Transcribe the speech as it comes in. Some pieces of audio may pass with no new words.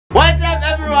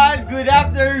everyone, good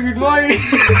afternoon, good morning.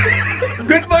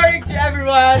 Good morning to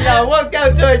everyone.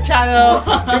 Welcome to our channel.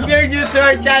 If you're new to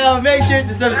our channel, make sure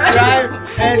to subscribe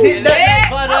and hit that like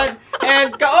button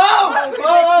and go.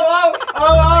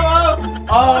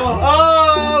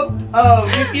 Oh,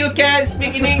 if you can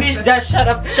speak in English, just shut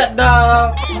the f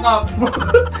up.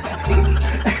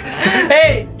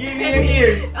 Hey, give me your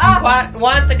ears.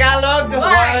 One Tagalog,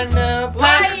 one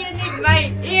Why you need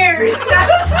my ears?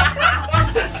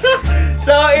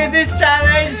 So in this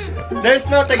challenge, there's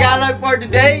no Tagalog for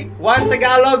today. One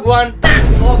Tagalog, one pack.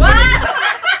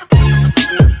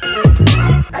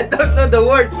 I don't know the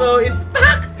word, so it's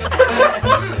pack.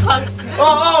 One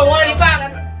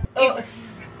pack.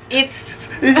 It's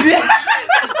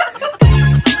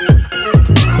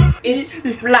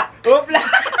black. Oh, black.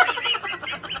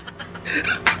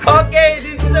 Okay,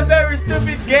 this is a very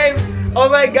stupid game. Oh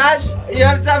my gosh, you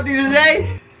have something to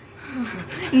say?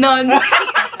 None.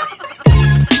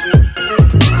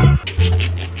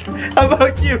 How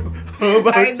about you?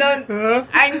 I don't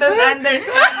understand English.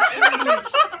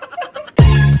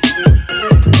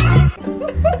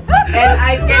 And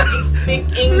I can't speak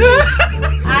English.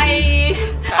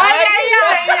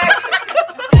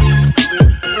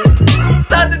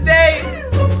 So today,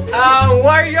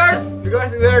 warriors,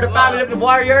 because we are the family of the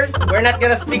warriors, we're not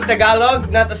gonna speak Tagalog,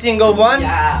 not a single one.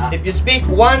 Yeah. If you speak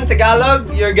one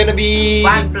Tagalog, you're gonna be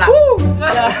One plug. woo!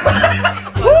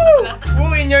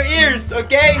 Woo in your ears,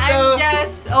 okay? So I'm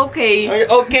just okay.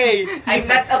 okay. I'm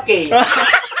not okay.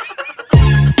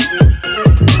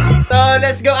 So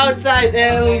let's go outside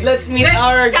and let's meet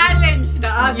our challenge the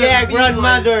other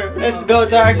grandmother. Let's go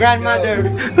to our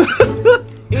grandmother.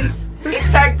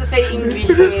 It's hard to say English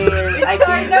here. It's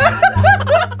hard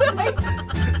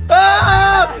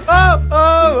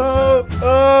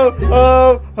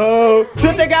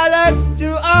Two Tagalogs,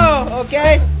 two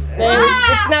okay?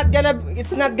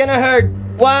 It's not gonna hurt.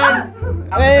 One.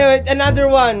 Wait, another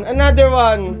one.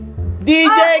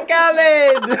 DJ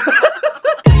Khaled.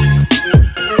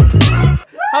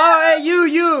 Oh, hey,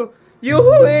 you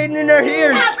who in her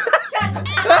ears?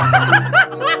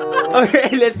 Okay,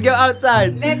 let's go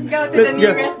outside. Let's go to the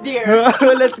nearest deer.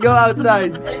 Let's go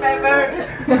outside. Hey Pepper,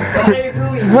 what are you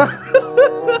doing?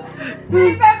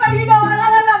 Hey Pepper, you know what?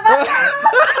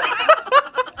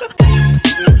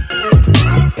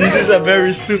 This is a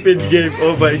very stupid game.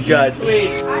 Oh my god.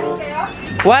 Wait.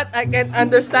 What? I can't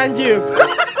understand you.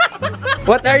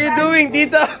 What are you doing,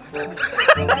 Tito?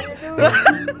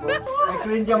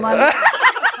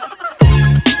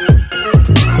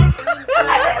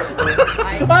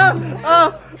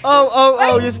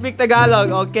 You speak Tagalog,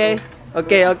 okay?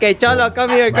 Okay, Cholo, come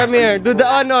here, do the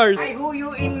honors. I go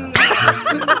you in.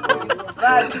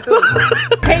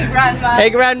 Hey grandma. Hey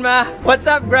grandma, what's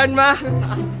up grandma?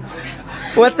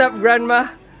 What's up grandma?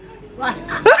 Wash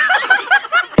up.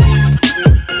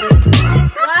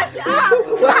 Wash up.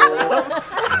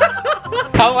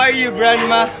 How are you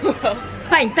grandma?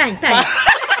 Fine.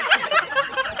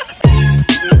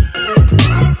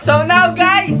 So now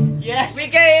guys, yes, we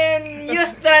can use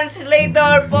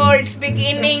translator for speak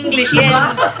in English.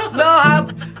 Yes.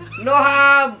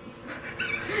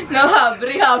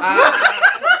 Rehab.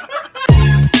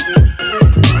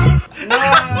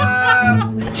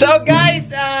 So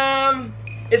guys,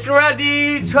 it's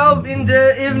already 12 in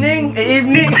the evening. 12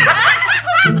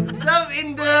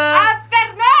 in the Afternoon.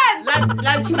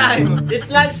 lunchtime. It's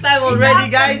lunchtime already,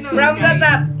 guys. From the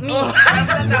top, me.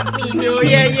 Oh,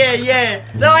 yeah.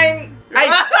 So I'm.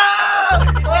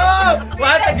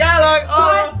 One Tagalog.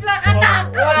 Wow. Black attack.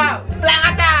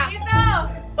 Ito.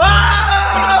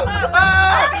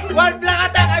 One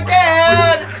black attack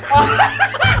again.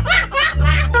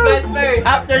 But first.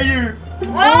 After you.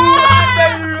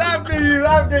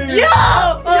 After you.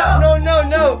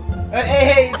 No.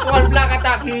 Hey, it's one black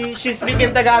attack. She's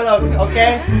speaking Tagalog,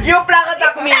 okay? You black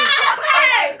attack me.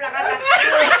 Okay, black attack me.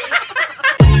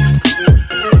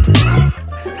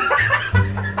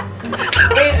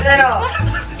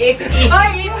 It's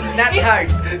easy. Not hard.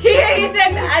 He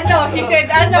said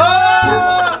ano.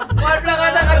 One black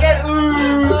attack again.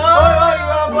 You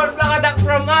have one black attack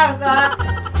from us, ha?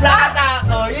 Black attack.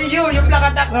 You black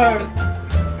attack her.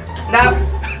 Now,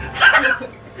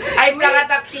 I black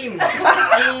attack him.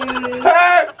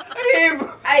 Him.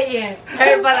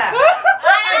 Her pala.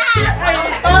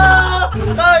 You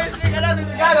speak another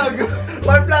Tagalog.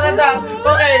 One black attack.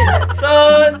 Okay, so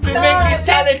to make this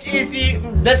challenge easy,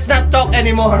 let's not talk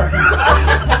anymore.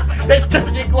 Let's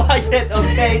just be quiet,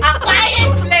 okay? A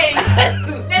quiet place.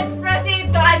 Let's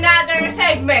proceed to another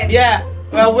segment. Yeah.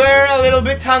 Well, we're a little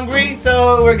bit hungry,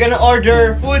 so we're gonna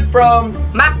order food from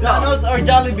MacLeod McDonald's or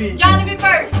Jollibee. Jollibee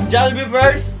first. Jollibee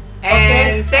first.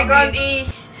 And second is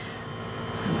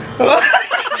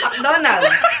McDonald's.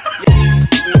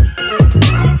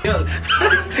 Yo!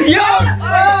 You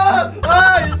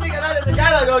speak another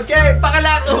Tagalog, okay?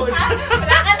 Pakalakot.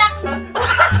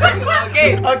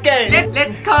 Okay.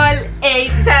 Let's call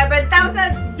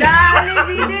 87,000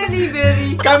 Jollibee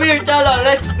Delivery. Come here, Cholo.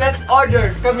 Let's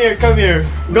order. Come here.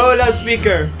 Go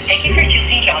loudspeaker. Thank you for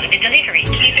choosing Jollibee Delivery.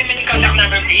 Can you give me the contact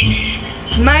number, please?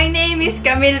 My name is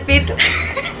Camille Pit.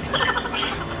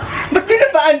 Ba't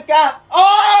pinabaan ka?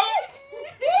 Oh!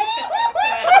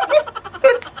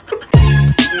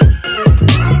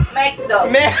 MacLeod.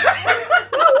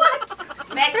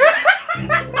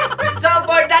 So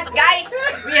for that, guys,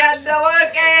 we have the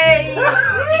work a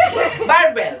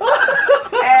barbell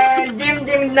and gym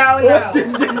now.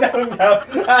 Jim now.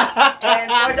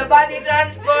 And for the body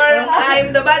transform,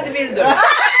 I'm the bodybuilder.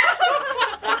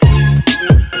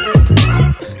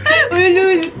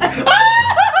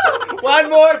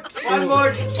 One more. Shut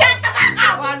the fuck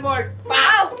up! One more.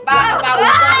 Pow!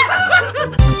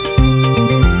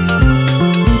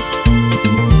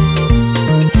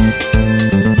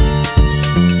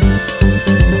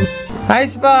 Hi,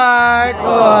 Spark.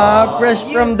 Oh, fresh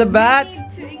from the bat.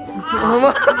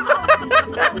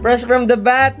 Fresh from the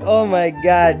bat. Oh my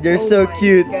God, you're so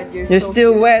cute. You're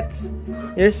still wet.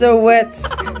 You're so wet.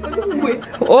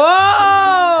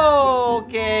 Oh,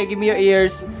 okay. Give me your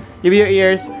ears.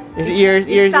 Ears.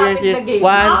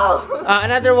 One.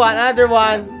 Another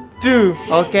one. Two.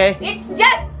 Okay. It's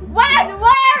just one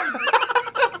word.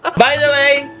 By the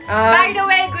way,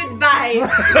 Goodbye.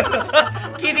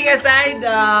 kidding aside,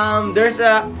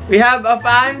 we have a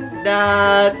fan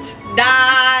that.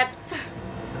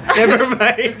 Never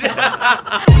mind.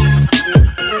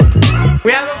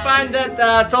 We have a fan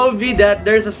that told me that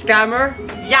there's a scammer.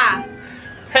 Yeah.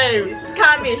 Hey,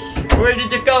 Scamish. where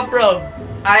did you come from?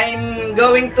 I'm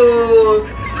going to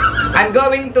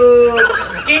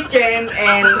kitchen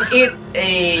and eat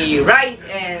a rice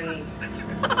and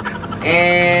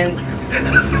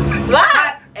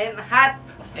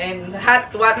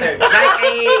hot water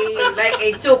like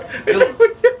a soup.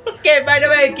 Okay, by the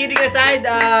way, kidding aside,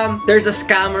 there's a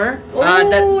scammer.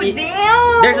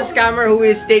 There's a scammer who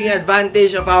is taking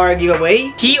advantage of our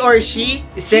giveaway. He or she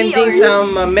is sending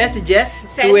some messages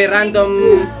to a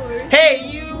random. Hey,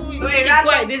 you!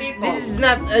 This is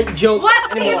not a joke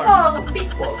anymore.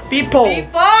 People.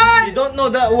 You don't know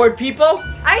the word people?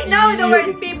 I know the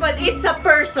word people. It's a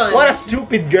person. What a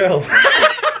stupid girl.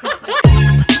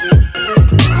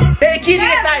 Hey,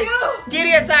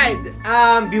 kidding aside,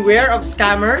 beware of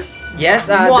scammers. Yes,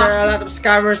 there are a lot of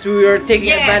scammers who are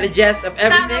taking advantages of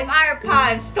everything. Some of our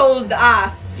fans told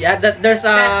us that there's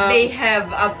that they have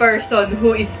a person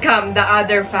who is scam the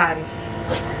other fans.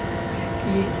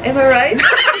 Am I right?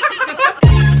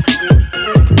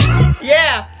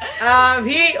 Yeah.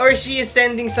 He or she is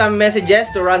sending some messages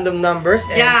to random numbers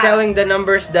and telling the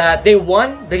numbers that they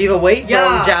won the giveaway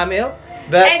from JAMILL.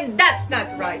 And that's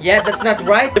not right. Yeah, that's not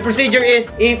right. The procedure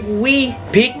is if we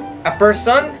pick a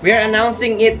person, we are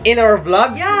announcing it in our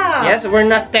vlogs. Yeah. Yes, we're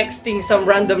not texting some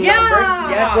random numbers.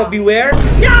 Yeah, so beware.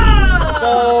 Yeah.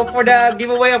 So for the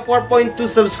giveaway of 4.2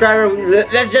 subscribers,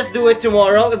 let's just do it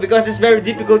tomorrow because it's very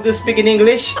difficult to speak in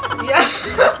English. Yeah.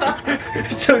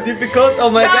 It's so difficult. Oh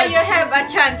my God. So you have a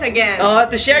chance again.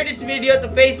 To share this video to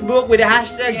Facebook with the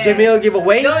hashtag JAMILL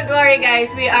giveaway. Don't worry, guys.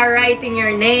 We are writing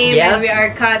your name and we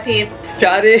are cut it.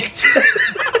 Okay,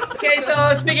 so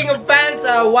speaking of fans,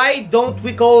 why don't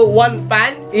we call one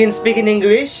fan in speaking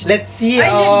English? Let's see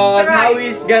how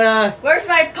he's gonna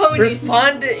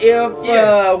respond if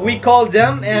we call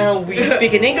them and we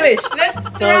speak in English. Let's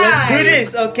do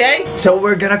this, okay? So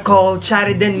we're gonna call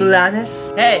Chariden Milanes.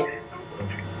 Hey,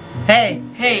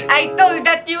 I told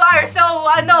that you are so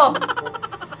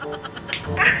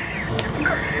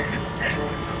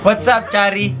What's up,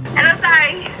 Chari? Hello,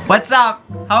 Sai. What's up?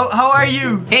 How are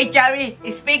you? Hey, Chari,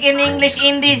 speak in English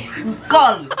in this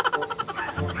call.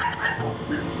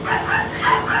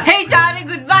 Hey, Chari,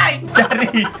 goodbye.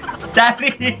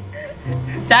 Chari.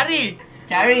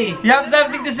 You have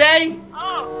something to say?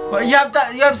 Oh. You have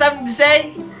something to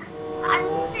say?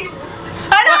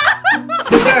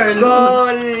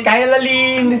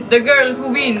 The girl who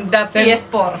win the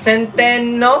PS4.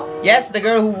 Centeno? Yes, the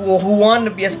girl who won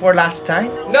the PS4 last time.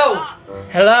 No.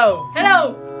 Hello.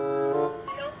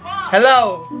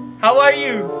 How are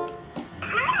you?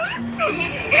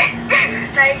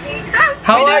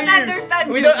 How are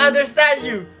you? We don't understand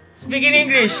you. Speak in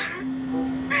English.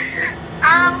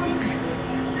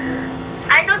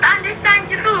 I don't understand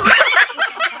you too.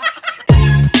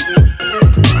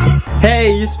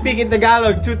 Hey, you speak in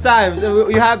Tagalog 2 times.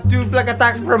 You have 2 black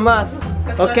attacks from us.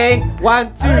 Okay?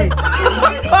 1, 2.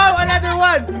 Oh, another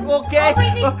one. Okay.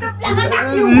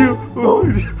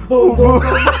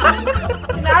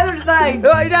 Another side.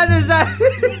 Oh, another side.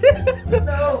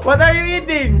 No. What are you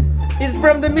eating? It's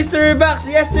from the mystery box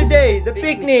yesterday. The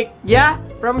picnic. Yeah?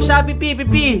 From Shopee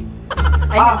PPP.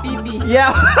 PB.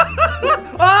 Yeah.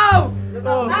 Oh!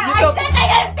 Oh, you I took- said I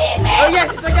had PB! Oh yes,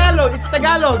 it's Tagalog. It's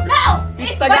Tagalog. No!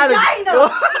 It's Tagalog. vagina!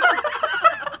 Oh.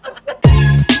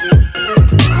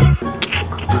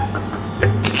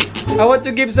 I want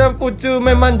to give some food to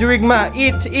my mandirigma.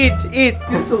 Eat, eat, eat.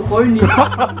 You're so corny.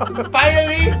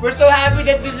 Finally, we're so happy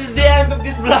that this is the end of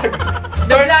this vlog.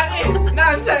 The vlog is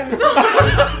nonsense.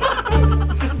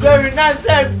 This is very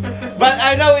nonsense, but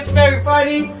I know it's very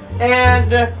funny,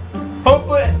 and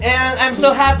hopefully, and I'm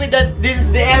so happy that this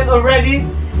is the end already.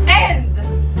 And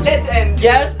let's end.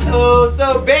 Yes.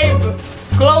 So babe,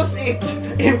 close it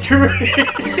in 3,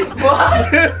 2,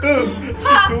 1.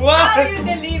 How you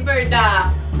deliver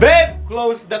the? Babe,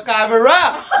 close the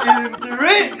camera in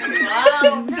 3, 2,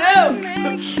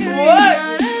 1.